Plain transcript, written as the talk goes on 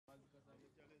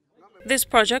This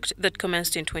project that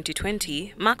commenced in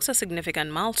 2020 marks a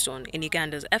significant milestone in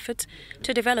Uganda's efforts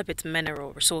to develop its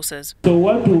mineral resources. So we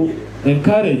want to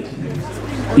encourage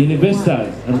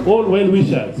investors and all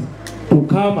well-wishers to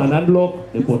come and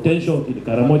unlock the potential in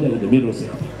Karamoja in the mineral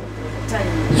sector.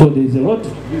 So there's a lot,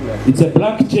 it's a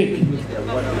blank check.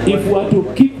 If we are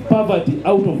to keep poverty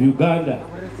out of Uganda,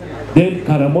 then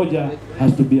Karamoja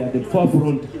has to be at the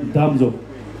forefront in terms of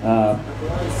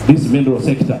this mineral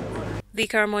sector. The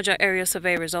Karamoja Aerial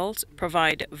Survey results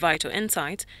provide vital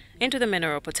insights into the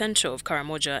mineral potential of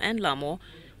Karamoja and Lamu,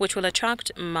 which will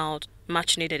attract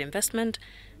much-needed investment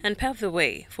and pave the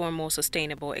way for a more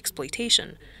sustainable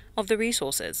exploitation of the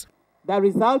resources. The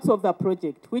results of the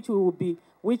project, which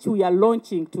we are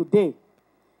launching today,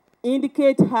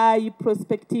 indicate high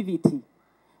prospectivity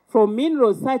from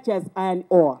minerals such as iron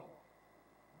ore,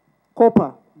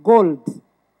 copper, gold,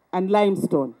 and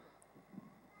limestone.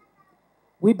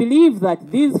 We believe that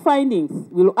these findings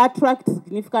will attract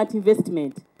significant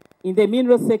investment in the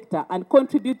mineral sector and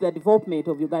contribute to the development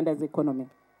of Uganda's economy.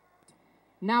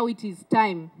 Now it is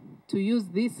time to use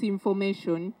this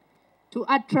information to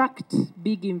attract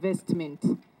big investment,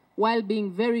 while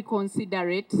being very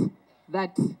considerate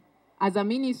that as a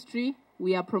ministry,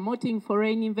 we are promoting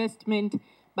foreign investment,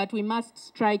 but we must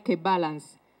strike a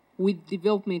balance with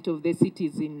development of the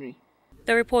citizenry.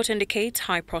 The report indicates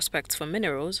high prospects for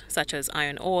minerals such as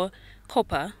iron ore,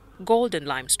 copper, gold and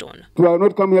limestone. We are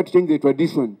not coming here to change the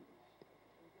tradition.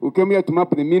 We came here to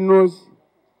map the minerals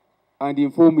and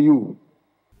inform you.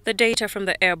 The data from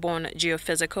the airborne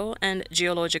geophysical and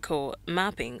geological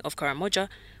mapping of Karamoja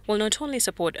will not only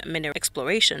support mineral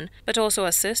exploration, but also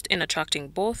assist in attracting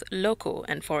both local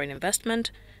and foreign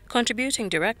investment, contributing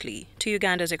directly to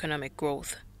Uganda's economic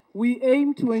growth. We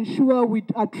aim to ensure we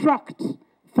attract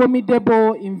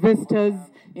formidable investors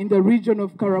in the region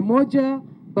of Karamoja,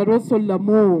 but also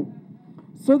Lamu,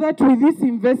 so that with this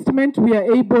investment we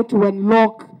are able to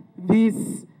unlock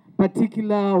this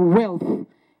particular wealth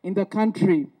in the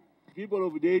country. People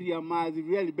of the area must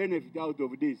really benefit out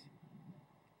of this,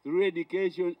 through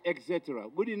education, etc.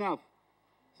 Good enough.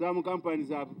 Some companies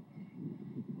have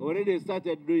already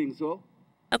started doing so.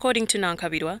 According to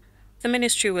Nankabirwa, the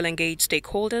ministry will engage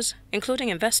stakeholders, including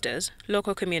investors,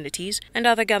 local communities, and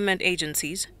other government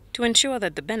agencies, to ensure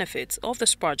that the benefits of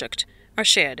this project are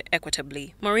shared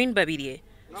equitably. Maureen Babidie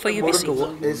for UBC.